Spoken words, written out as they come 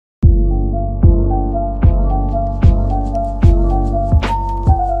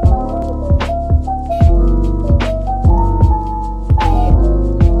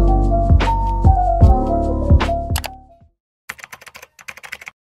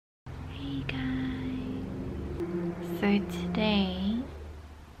Hey guys! So today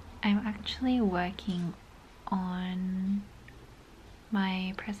I'm actually working on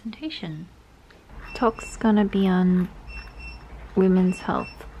my presentation. Talk's gonna be on women's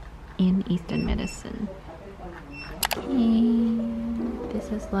health in Eastern medicine. And this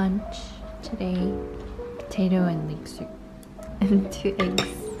is lunch today. Potato and leek soup. And 2 eggs.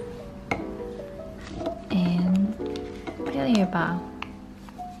 And failure bar.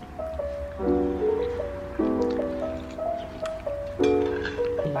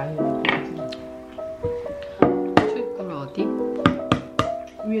 출구를 어디?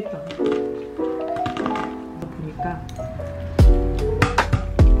 위에다 보니까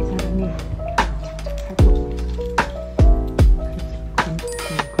이 사람이 살짝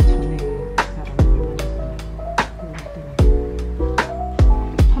그 전에 그 사람을 만났어요.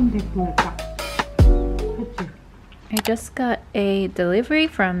 1100불 딱 했지. I just got a delivery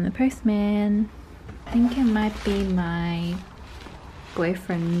from the postman. I think it might be my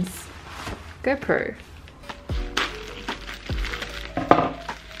boyfriend's GoPro.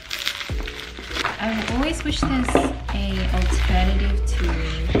 I've always wished there's a alternative to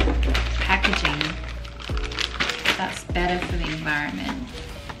packaging that's better for the environment,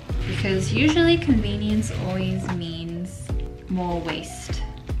 because usually convenience always means more waste.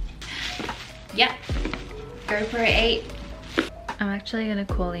 Yep, GoPro 8. I'm actually gonna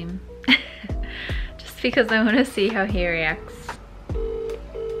call him just because I want to see how he reacts.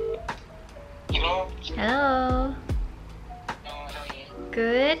 Hello. Hello. How are you?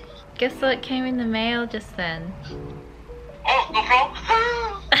 Good. Guess what came in the mail just then? Oh,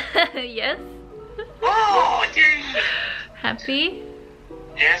 GoPro. Yes. Oh, yay. Happy?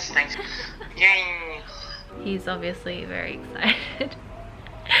 Yes, thanks. Yay. He's obviously very excited.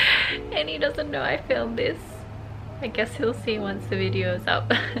 And he doesn't know I filmed this. I guess he'll see once the video is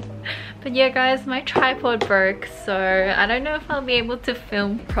up. But yeah guys, my tripod broke, so I don't know if I'll be able to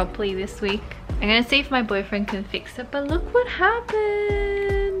film properly this week. I'm gonna see if my boyfriend can fix it, but look what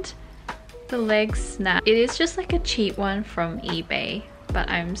happened! The leg snapped. It is just like a cheap one from eBay, but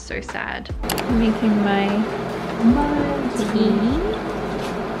I'm so sad. I'm making my tea.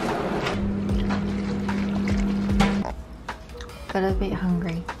 Got a bit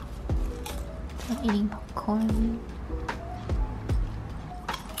hungry. I'm eating popcorn.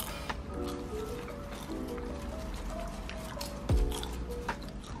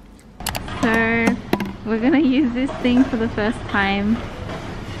 So we're gonna use this thing for the first time.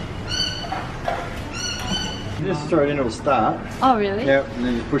 You just throw it in, it'll start. Oh really? Yep, and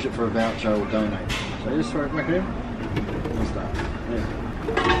then you push it for a voucher or donate. So you just throw it back in, it'll start. Yeah.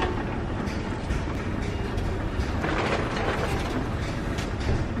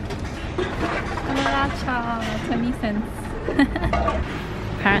 $20, 20 cents.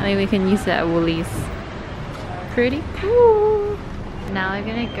 Apparently we can use it at Woolies. Pretty cool. Now we're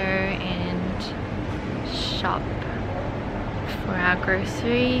gonna go and shop for our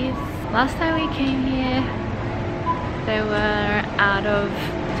groceries. Last time we came here, they were out of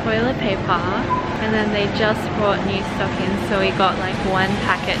toilet paper, and then they just brought new stock in, so we got like 1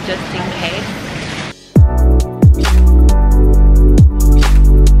 packet just in case.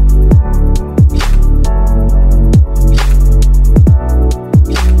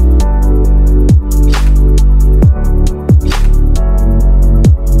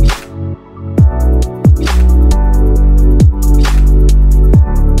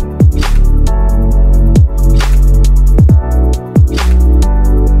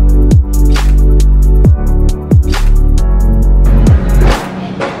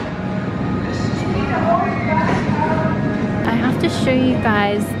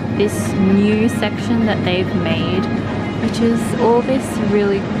 Guys, this new section that they've made, which is all this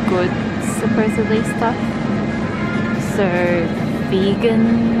really good supposedly stuff. So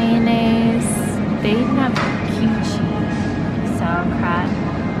vegan mayonnaise, they even have kimchi, sauerkraut,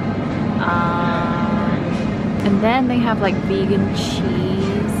 and then they have like vegan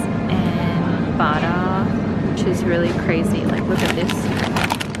cheese and butter, which is really crazy. Like look at this,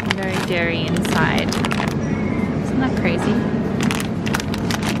 no dairy inside. Isn't that crazy?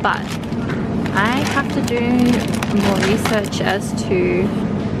 But I have to do more research as to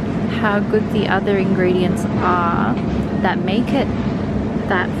how good the other ingredients are that make it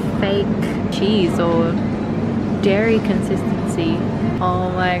that fake cheese or dairy consistency.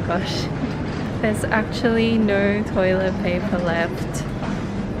 Oh my gosh, there's actually no toilet paper left.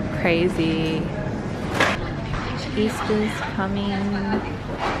 Crazy. Easter's coming.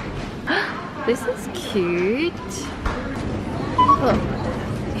 This is cute. Look.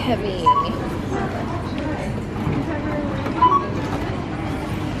 Heavy.